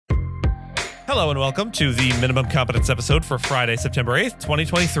Hello and welcome to the Minimum Competence episode for Friday, September 8th,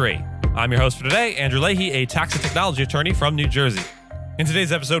 2023. I'm your host for today, Andrew Leahy, a tax and technology attorney from New Jersey. In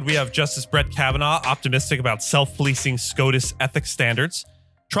today's episode, we have Justice Brett Kavanaugh optimistic about self-policing SCOTUS ethics standards,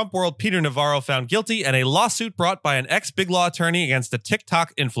 Trump world Peter Navarro found guilty, and a lawsuit brought by an ex-big law attorney against a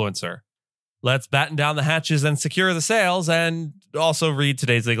TikTok influencer. Let's batten down the hatches and secure the sails, and also read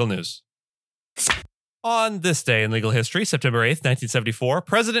today's legal news. On this day in legal history, September 8th, 1974,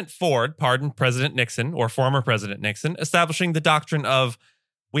 President Ford pardoned President Nixon, or former President Nixon, establishing the doctrine of,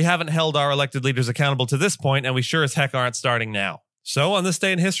 we haven't held our elected leaders accountable to this point, and we sure as heck aren't starting now. So on this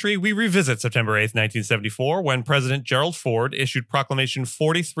day in history, we revisit September 8th, 1974, when President Gerald Ford issued Proclamation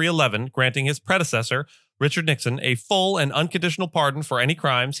 4311, granting his predecessor, Richard Nixon, a full and unconditional pardon for any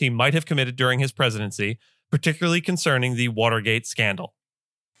crimes he might have committed during his presidency, particularly concerning the Watergate scandal.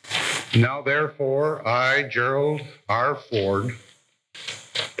 Now, therefore, I, Gerald R. Ford,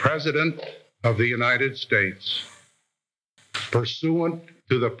 President of the United States, pursuant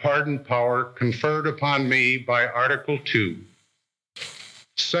to the pardon power conferred upon me by Article 2,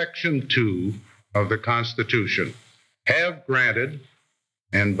 Section 2 of the Constitution, have granted,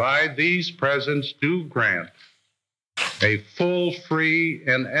 and by these presents do grant, a full, free,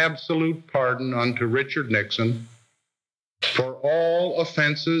 and absolute pardon unto Richard Nixon for all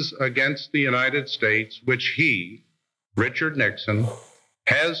offenses against the United States which he, Richard Nixon,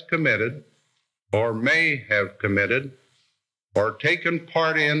 has committed or may have committed or taken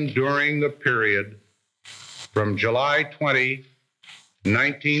part in during the period from July 20,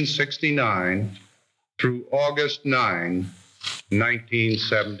 1969 through August 9,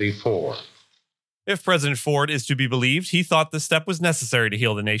 1974. If President Ford is to be believed, he thought this step was necessary to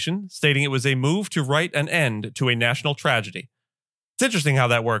heal the nation, stating it was a move to write an end to a national tragedy. It's interesting how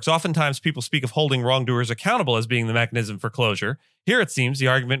that works. Oftentimes people speak of holding wrongdoers accountable as being the mechanism for closure. Here it seems the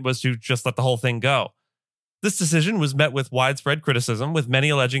argument was to just let the whole thing go. This decision was met with widespread criticism, with many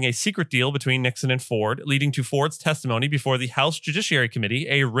alleging a secret deal between Nixon and Ford, leading to Ford's testimony before the House Judiciary Committee,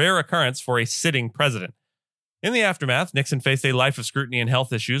 a rare occurrence for a sitting president. In the aftermath, Nixon faced a life of scrutiny and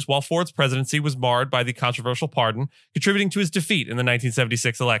health issues, while Ford's presidency was marred by the controversial pardon, contributing to his defeat in the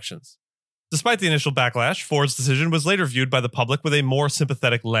 1976 elections. Despite the initial backlash, Ford's decision was later viewed by the public with a more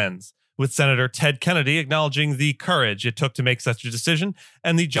sympathetic lens, with Senator Ted Kennedy acknowledging the courage it took to make such a decision,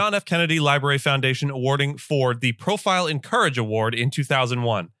 and the John F. Kennedy Library Foundation awarding Ford the Profile in Courage Award in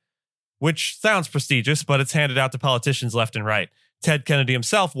 2001. Which sounds prestigious, but it's handed out to politicians left and right. Ted Kennedy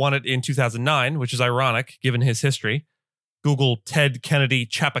himself won it in 2009, which is ironic given his history. Google Ted Kennedy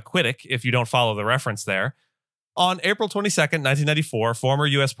Chappaquiddick if you don't follow the reference there. On April 22, 1994, former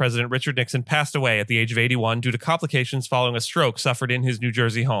U.S. President Richard Nixon passed away at the age of 81 due to complications following a stroke suffered in his New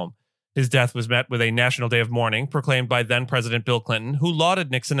Jersey home. His death was met with a national day of mourning proclaimed by then-President Bill Clinton, who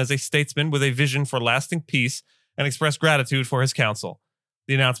lauded Nixon as a statesman with a vision for lasting peace and expressed gratitude for his counsel.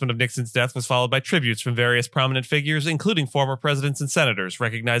 The announcement of Nixon's death was followed by tributes from various prominent figures, including former presidents and senators,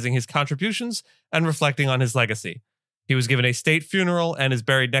 recognizing his contributions and reflecting on his legacy. He was given a state funeral and is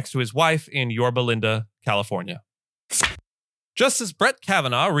buried next to his wife in Yorba Linda, California. Justice Brett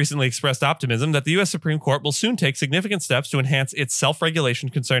Kavanaugh recently expressed optimism that the U.S. Supreme Court will soon take significant steps to enhance its self-regulation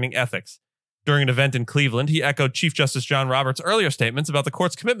concerning ethics. During an event in Cleveland, he echoed Chief Justice John Roberts' earlier statements about the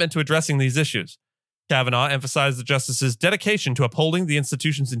court's commitment to addressing these issues. Kavanaugh emphasized the justice's dedication to upholding the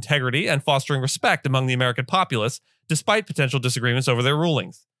institution's integrity and fostering respect among the American populace, despite potential disagreements over their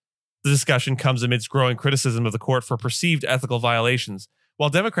rulings. The discussion comes amidst growing criticism of the court for perceived ethical violations. While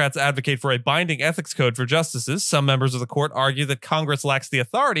Democrats advocate for a binding ethics code for justices, some members of the court argue that Congress lacks the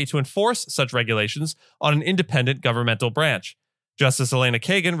authority to enforce such regulations on an independent governmental branch. Justice Elena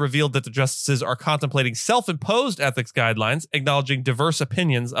Kagan revealed that the justices are contemplating self-imposed ethics guidelines, acknowledging diverse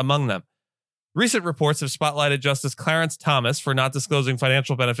opinions among them. Recent reports have spotlighted Justice Clarence Thomas for not disclosing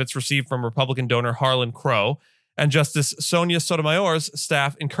financial benefits received from Republican donor Harlan Crow, and Justice Sonia Sotomayor's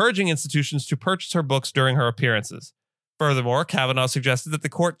staff encouraging institutions to purchase her books during her appearances. Furthermore, Kavanaugh suggested that the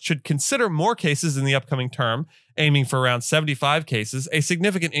court should consider more cases in the upcoming term, aiming for around 75 cases, a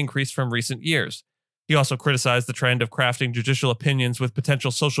significant increase from recent years. He also criticized the trend of crafting judicial opinions with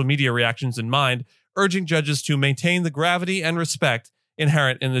potential social media reactions in mind, urging judges to maintain the gravity and respect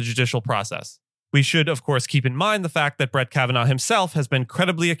inherent in the judicial process. We should, of course, keep in mind the fact that Brett Kavanaugh himself has been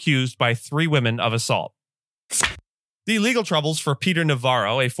credibly accused by 3 women of assault. The legal troubles for Peter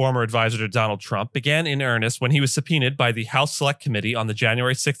Navarro, a former advisor to Donald Trump, began in earnest when he was subpoenaed by the House Select Committee on the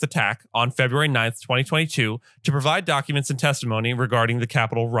January 6th attack on February 9th, 2022, to provide documents and testimony regarding the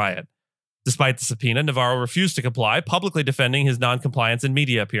Capitol riot. Despite the subpoena, Navarro refused to comply, publicly defending his noncompliance in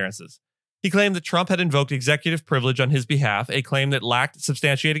media appearances. He claimed that Trump had invoked executive privilege on his behalf, a claim that lacked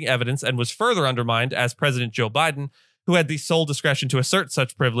substantiating evidence and was further undermined as President Joe Biden, who had the sole discretion to assert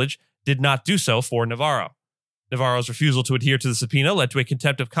such privilege, did not do so for Navarro. Navarro's refusal to adhere to the subpoena led to a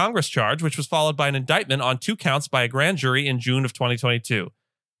contempt of Congress charge, which was followed by an indictment on 2 counts by a grand jury in June of 2022.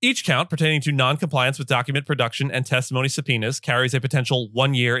 Each count pertaining to noncompliance with document production and testimony subpoenas carries a potential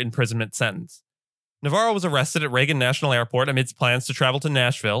 1-year imprisonment sentence. Navarro was arrested at Reagan National Airport amidst plans to travel to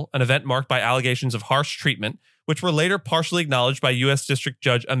Nashville, an event marked by allegations of harsh treatment, which were later partially acknowledged by U.S. District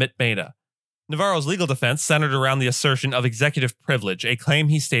Judge Amit Mehta. Navarro's legal defense centered around the assertion of executive privilege, a claim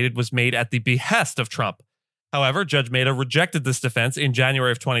he stated was made at the behest of Trump. However, Judge Mehta rejected this defense in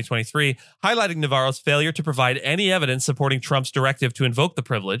January of 2023, highlighting Navarro's failure to provide any evidence supporting Trump's directive to invoke the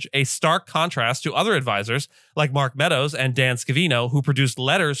privilege, a stark contrast to other advisors like Mark Meadows and Dan Scavino, who produced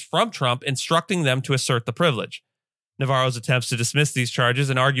letters from Trump instructing them to assert the privilege. Navarro's attempts to dismiss these charges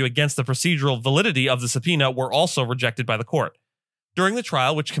and argue against the procedural validity of the subpoena were also rejected by the court. During the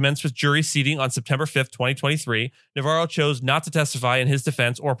trial, which commenced with jury seating on September 5, 2023, Navarro chose not to testify in his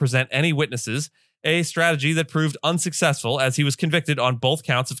defense or present any witnesses, a strategy that proved unsuccessful as he was convicted on both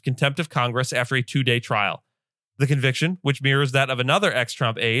counts of contempt of Congress after a 2-day trial. The conviction, which mirrors that of another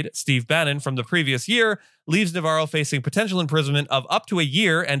ex-Trump aide, Steve Bannon, from the previous year, leaves Navarro facing potential imprisonment of up to a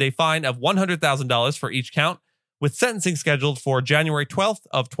year and a fine of $100,000 for each count, with sentencing scheduled for January 12th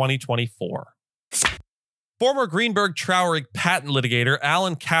of 2024. Former Greenberg-Traurig patent litigator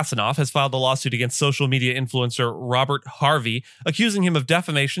Alan Kavanaugh has filed a lawsuit against social media influencer Robert Harvey, accusing him of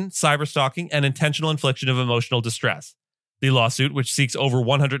defamation, cyberstalking, and intentional infliction of emotional distress. The lawsuit, which seeks over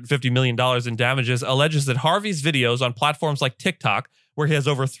 $150 million in damages, alleges that Harvey's videos on platforms like TikTok, where he has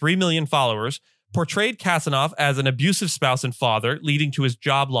over 3 million followers, portrayed Kavanaugh as an abusive spouse and father, leading to his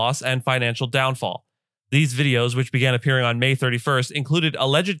job loss and financial downfall. These videos, which began appearing on May 31st, included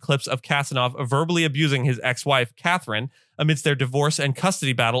alleged clips of Kavanaugh verbally abusing his ex-wife, Catherine, amidst their divorce and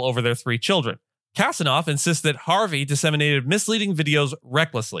custody battle over their 3 children. Kavanaugh insists that Harvey disseminated misleading videos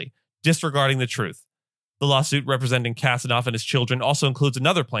recklessly, disregarding the truth. The lawsuit representing Kavanaugh and his children also includes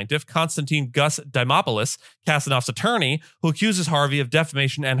another plaintiff, Konstantin Gus Dimopoulos, Kavanaugh's attorney, who accuses Harvey of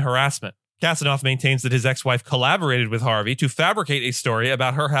defamation and harassment. Kavanaugh maintains that his ex-wife collaborated with Harvey to fabricate a story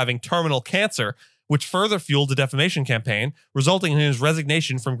about her having terminal cancer, which further fueled the defamation campaign, resulting in his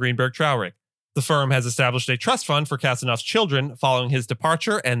resignation from Greenberg-Traurig. The firm has established a trust fund for Kavanaugh's children following his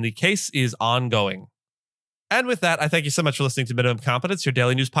departure, and the case is ongoing. And with that, I thank you so much for listening to Minimum Competence, your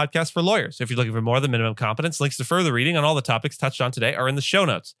daily news podcast for lawyers. If you're looking for more than Minimum Competence, links to further reading on all the topics touched on today are in the show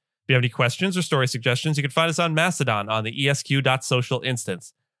notes. If you have any questions or story suggestions, you can find us on Mastodon on the esq.social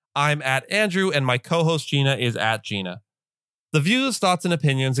instance. I'm at Andrew, and my co-host Gina is at Gina. The views, thoughts, and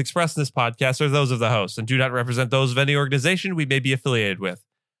opinions expressed in this podcast are those of the host and do not represent those of any organization we may be affiliated with.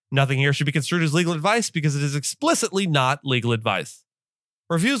 Nothing here should be construed as legal advice because it is explicitly not legal advice.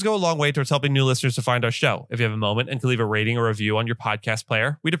 Reviews go a long way towards helping new listeners to find our show. If you have a moment and can leave a rating or review on your podcast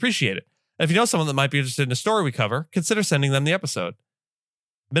player, we'd appreciate it. And if you know someone that might be interested in a story we cover, consider sending them the episode.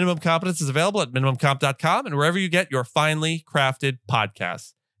 Minimum Competence is available at minimumcomp.com and wherever you get your finely crafted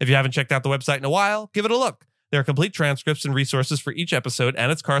podcasts. If you haven't checked out the website in a while, give it a look. There are complete transcripts and resources for each episode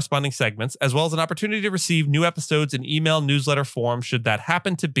and its corresponding segments, as well as an opportunity to receive new episodes in email newsletter form should that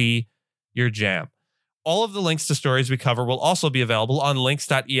happen to be your jam. All of the links to stories we cover will also be available on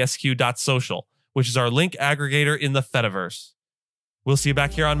links.esq.social, which is our link aggregator in the Fediverse. We'll see you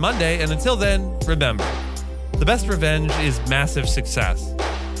back here on Monday, and until then, remember, the best revenge is massive success.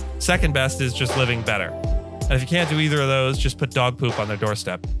 Second best is just living better. And if you can't do either of those, just put dog poop on their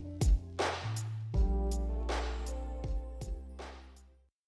doorstep.